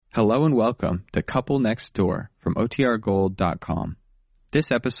Hello and welcome to Couple Next Door from OTRGold.com.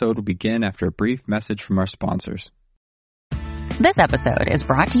 This episode will begin after a brief message from our sponsors. This episode is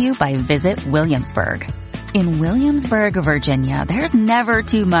brought to you by Visit Williamsburg. In Williamsburg, Virginia, there's never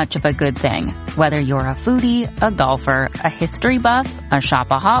too much of a good thing. Whether you're a foodie, a golfer, a history buff, a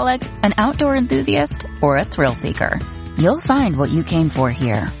shopaholic, an outdoor enthusiast, or a thrill seeker, you'll find what you came for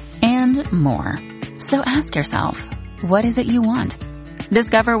here and more. So ask yourself, what is it you want?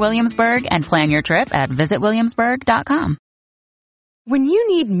 Discover Williamsburg and plan your trip at visitwilliamsburg.com. When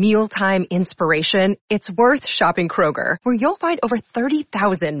you need mealtime inspiration, it's worth shopping Kroger, where you'll find over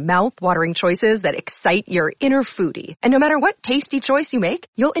 30,000 mouth-watering choices that excite your inner foodie. And no matter what tasty choice you make,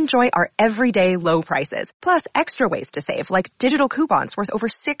 you'll enjoy our everyday low prices, plus extra ways to save, like digital coupons worth over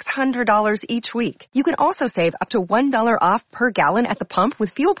 $600 each week. You can also save up to $1 off per gallon at the pump with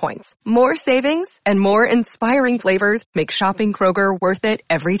fuel points. More savings and more inspiring flavors make shopping Kroger worth it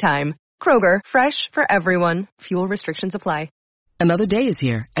every time. Kroger, fresh for everyone. Fuel restrictions apply. Another day is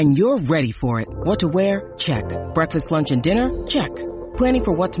here, and you're ready for it. What to wear? Check. Breakfast, lunch, and dinner? Check. Planning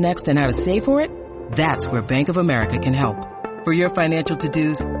for what's next and how to save for it? That's where Bank of America can help. For your financial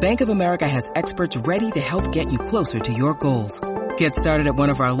to-dos, Bank of America has experts ready to help get you closer to your goals. Get started at one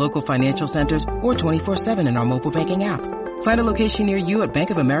of our local financial centers or 24/7 in our mobile banking app. Find a location near you at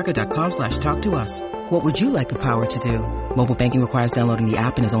bankofamerica.com/talktous. What would you like the power to do? Mobile banking requires downloading the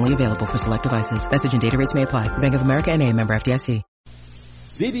app and is only available for select devices. Message and data rates may apply. Bank of America N.A., member FDIC.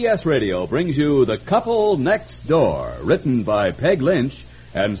 CBS Radio brings you The Couple Next Door, written by Peg Lynch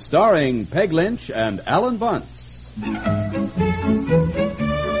and starring Peg Lynch and Alan Bunce.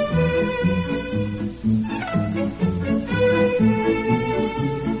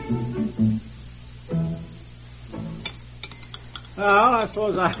 Well, I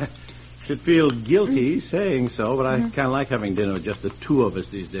suppose I should feel guilty saying so, but I kind of like having dinner with just the two of us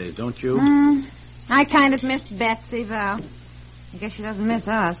these days, don't you? I kind of miss Betsy, though. I guess she doesn't miss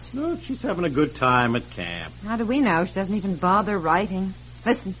us. No, she's having a good time at camp. How do we know? She doesn't even bother writing.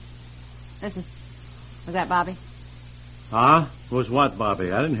 Listen. Was that Bobby? Huh? Was what,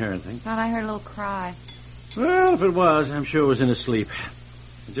 Bobby? I didn't hear anything. Thought I heard a little cry. Well, if it was, I'm sure it was in his sleep.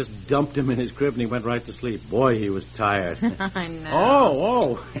 I just dumped him in his crib and he went right to sleep. Boy, he was tired. I know.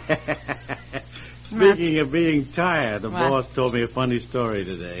 Oh. Speaking of being tired, the boss told me a funny story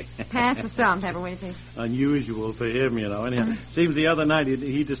today. Pass the salt, Pepper, will you please? Unusual for him, you know. Anyhow, seems the other night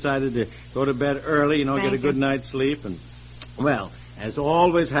he decided to go to bed early, get a good night's sleep. And, well, as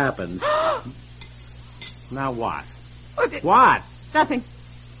always happens... Now what? What? Nothing.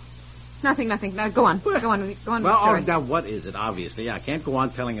 Now, go on. Go on with the story. Now, what is it, obviously? I can't go on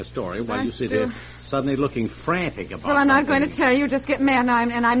telling a story while you sit there suddenly looking frantic about Well, I'm not something. going to tell you. Just get mad.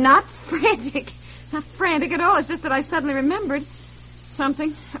 And I'm not frantic. Not frantic at all. It's just that I suddenly remembered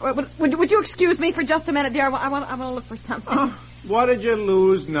something. Would you excuse me for just a minute, dear? I want to look for something. What did you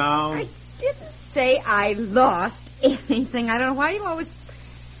lose now? I didn't say I lost anything. I don't know why you always...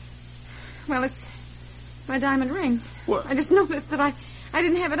 Well, it's my diamond ring. What? I just noticed that I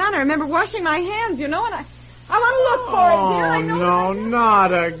didn't have it on. I remember washing my hands, and I want to look for it, dear. I know. No,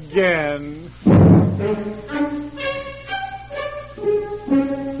 not again.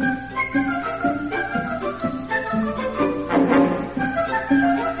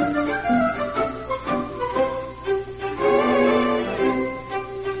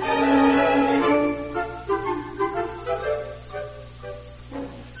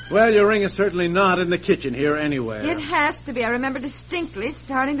 Well, your ring is certainly not in the kitchen here anywhere. It has to be. I remember distinctly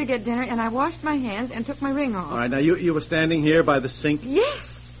starting to get dinner, and I washed my hands and took my ring off. All right, now you were standing here by the sink?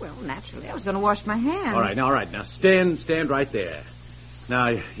 Yes. Well, naturally, I was going to wash my hands. All right. Now stand right there. Now,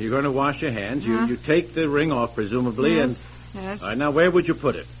 you're going to wash your hands. You take the ring off, presumably, yes. and... Yes. All right, now, where would you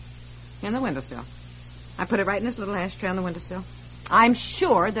put it? In the windowsill. I put it right in this little ashtray on the windowsill. I'm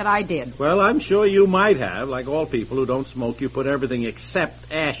sure that I did. Well, I'm sure you might have. Like all people who don't smoke, you put everything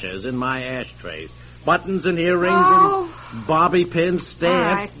except ashes in my ashtrays. Buttons and earrings and bobby pins,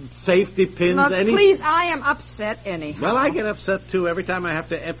 stamps, safety pins, Look, please, I am upset anyhow. Well, I get upset, too, every time I have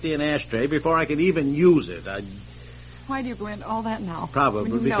to empty an ashtray before I can even use it. Why do you go into all that now?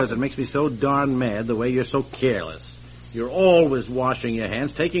 Probably because it makes me so darn mad the way you're so careless. You're always washing your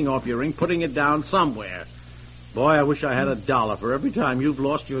hands, taking off your ring, putting it down somewhere. Boy, I wish I had $1 for every time you've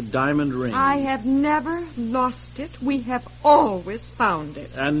lost your diamond ring. I have never lost it. We have always found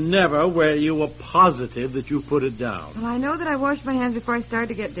it. And never where you were positive that you put it down. Well, I know that I washed my hands before I started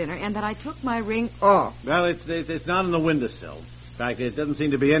to get dinner, and that I took my ring off. Well, it's not on the windowsill. In fact, it doesn't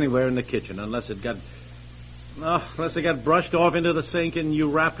seem to be anywhere in the kitchen unless it got brushed off into the sink and you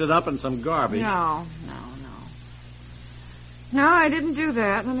wrapped it up in some garbage. No. No, I didn't do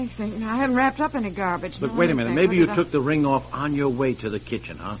that. Let me think. No, I haven't wrapped up any garbage. Look, No, wait a let me minute. think. Maybe What you did took the ring off on your way to the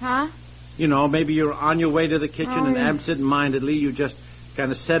kitchen, huh? Huh? You know, maybe you're on your way to the kitchen Oh, and yeah. absent-mindedly you just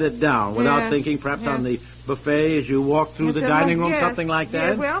kind of set it down without Yes, thinking, perhaps yes. on the buffet as you walk through Yes, the it dining was- room, yes, something like that?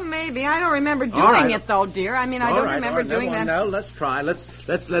 Yeah, well, maybe. I don't remember doing All right. it, though, dear. I mean, I All don't right, remember all right, doing that. Now, let's try.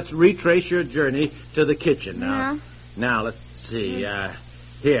 Let's retrace your journey to the kitchen now. Yeah. Now, let's see.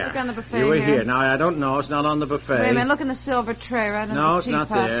 Here. Look on the buffet You were here. here. Now, I don't know. It's not on the buffet. Wait a minute. Look in the silver tray right under No, the it's not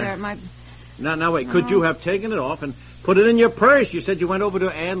teapot there. It might... Now, wait. Could you have taken it off and put it in your purse? You said you went over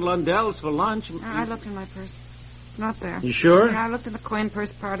to Ann Lundell's for lunch. I looked in my purse. Not there. You sure? Yeah, I looked in the coin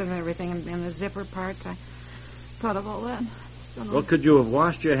purse part and everything, and the zipper part. I thought of all that. Don't know. Well, could you have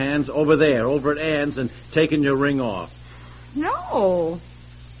washed your hands over there, over at Ann's, and taken your ring off? No.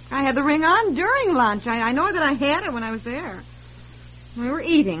 I had the ring on during lunch. I know that I had it when I was there. We were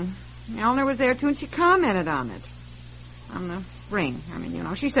eating. Eleanor was there, too, and she commented on it. On the ring. I mean, you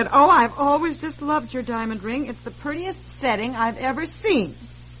know, she said, "Oh, I've always just loved your diamond ring. It's the prettiest setting I've ever seen."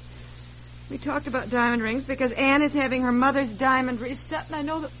 We talked about diamond rings because Anne is having her mother's diamond ring set, and I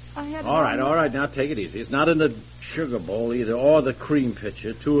know that I had it All on. right. Now, take it easy. It's not in the sugar bowl either, or the cream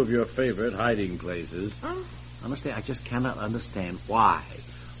pitcher, two of your favorite hiding places. Oh. Honestly, I just cannot understand why.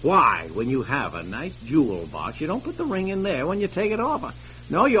 Why, when you have a nice jewel box, you don't put the ring in there when you take it off?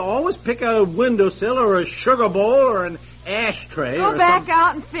 No, you always pick a windowsill or a sugar bowl or an ashtray. Go or back something.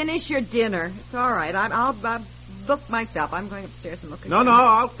 out and finish your dinner. It's all right. I'll look myself. I'm going upstairs and look again. No,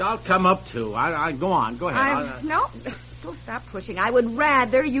 I'll come up too. I go on. Go ahead. No, don't stop pushing. I would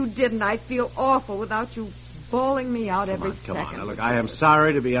rather you didn't. I'd feel awful without you bawling me out every Come on. second. Now, look, I am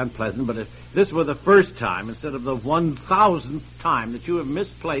sorry to be unpleasant, but if this were the first time instead of the 1,000th time that you have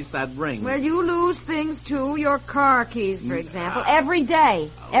misplaced that ring... Well, you lose things, too. Your car keys, for example. Every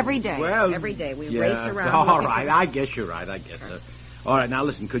day. Every day. Well, every day. We yeah, race around. All looking right, for- I guess you're right. I guess so. All right, now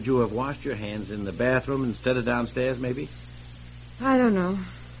listen, could you have washed your hands in the bathroom instead of downstairs, maybe? I don't know.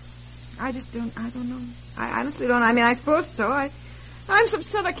 I don't know. I honestly don't. I mean, I suppose so. I'm so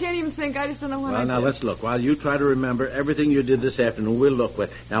upset I can't even think. I just don't know what I Well, now did. let's look. While you try to remember everything you did this afternoon, we'll look.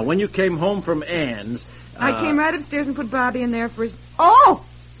 Now, when you came home from Ann's... I came right upstairs and put Bobby in there for his... Oh!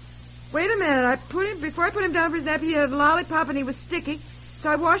 Wait a minute. Before I put him down for his nap, he had a lollipop and he was sticky. So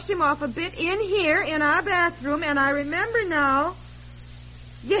I washed him off a bit in here, in our bathroom, and I remember now...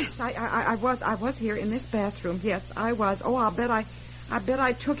 Yes, I was here in this bathroom. Yes, I was. Oh, I bet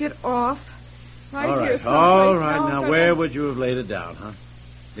I took it off. Right All here right, someplace. all right. Oh, Now, but- where would you have laid it down, huh?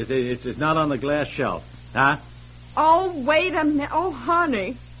 It's not on the glass shelf, huh? Oh, wait a minute. Oh,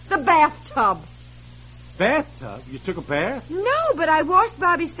 honey. The bathtub. Bathtub? You took a bath? No, but I washed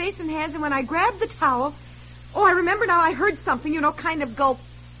Bobby's face and hands, and when I grabbed the towel... Oh, I remember now I heard something, kind of go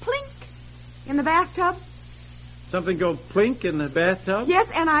plink in the bathtub. Something go plink in the bathtub? Yes,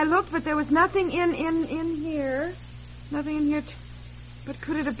 and I looked, but there was nothing in here. Nothing in here. But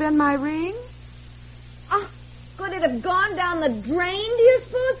could it have been my ring? Oh, could it have gone down the drain, do you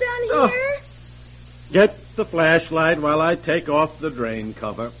suppose, down here? Get the flashlight while I take off the drain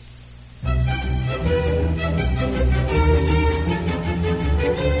cover.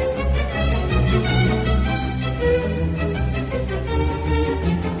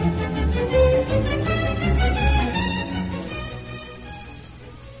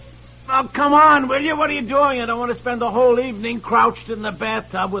 Oh, come on, will you? What are you doing? I don't want to spend the whole evening crouched in the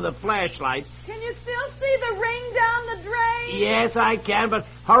bathtub with a flashlight. Can you still see the ring down the drain? Yes, I can, but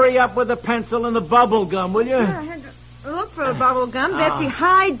hurry up with the pencil and the bubble gum, will you? I had to look for the bubble gum. Betsy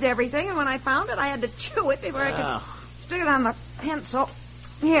hides everything, and when I found it, I had to chew it before I could stick it on the pencil.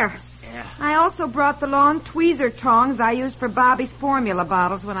 Here. Yeah. I also brought the long tweezer tongs I used for Bobby's formula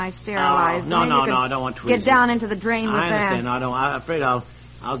bottles when I sterilized No, them. no, You can I don't want tweezers. Get down into the drain with I understand. that. I'm afraid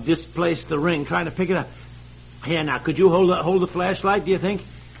I'll displace the ring trying to pick it up. Here, now, could you hold the flashlight, do you think?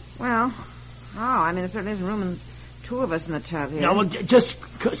 Well, I mean, there certainly isn't room in two of us in the tub here. No, well, just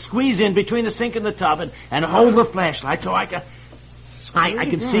squeeze in between the sink and the tub and hold the flashlight so I can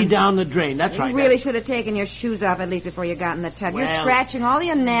see down the drain. That's right. You really should have taken your shoes off at least before you got in the tub. You're Well, scratching all the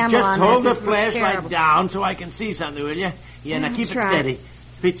enamel Just on hold this. the This looks flashlight terrible. down so I can see something, will you? Yeah, now keep try. it steady.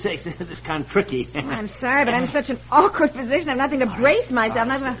 Pete's sakes, this is kind of tricky. I'm sorry, but I'm in such an awkward position. I have nothing to brace myself. I'm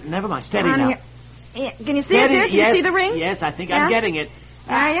not going to... Never mind. Steady now. Can you see it there? Can you see the ring? Yes, I think Yeah? I'm getting it.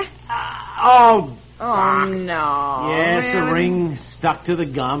 Are you? Oh, Oh, no. yes, Really? the ring stuck to the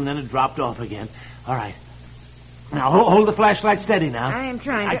gum, then it dropped off again. All right. Now, hold the flashlight steady now. I am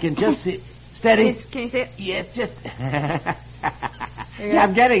trying to... I can just see... Steady. Can you see it? Yes, just... Yeah,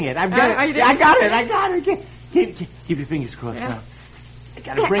 I'm getting it. Are you doing I got it. Keep your fingers crossed Yeah. now. I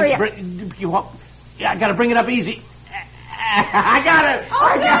gotta Hurry up. I gotta bring it up easy. I got it! Oh,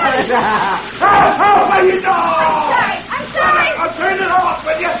 I got it! Oh, what are you doing? I'm sorry. Oh, turn it off,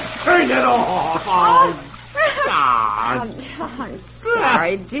 will you? Turn it off. Oh, God. I'm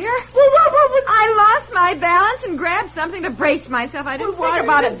sorry, dear. I lost my balance and grabbed something to brace myself. I didn't think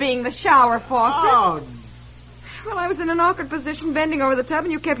about it being the shower faucet. Oh, Well, I was in an awkward position bending over the tub,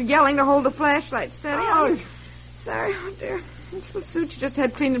 and you kept yelling to hold the flashlight steady. I'm sorry. Oh, dear. It's the suit you just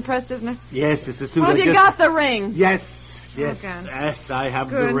had cleaned and pressed, isn't it? yes, it's a suit. Well, have you got the ring? Yes, Oh, God. yes, I have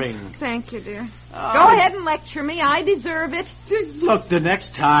Good. the ring. Thank you, dear. Oh. Go ahead and lecture me. I deserve it. Look,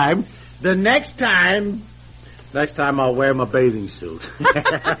 next time I'll wear my bathing suit.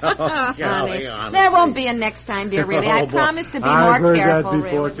 Oh, honey. There won't be a next time, dear, really. I promise to be more I've heard careful, that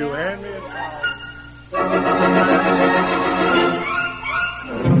before, really. too. Hand me a towel.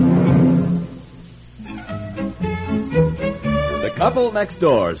 The Couple Next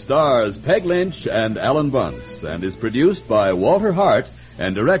Door stars Peg Lynch and Alan Bunce and is produced by Walter Hart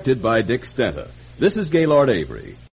and directed by Dick Stenta. This is Gaylord Avery.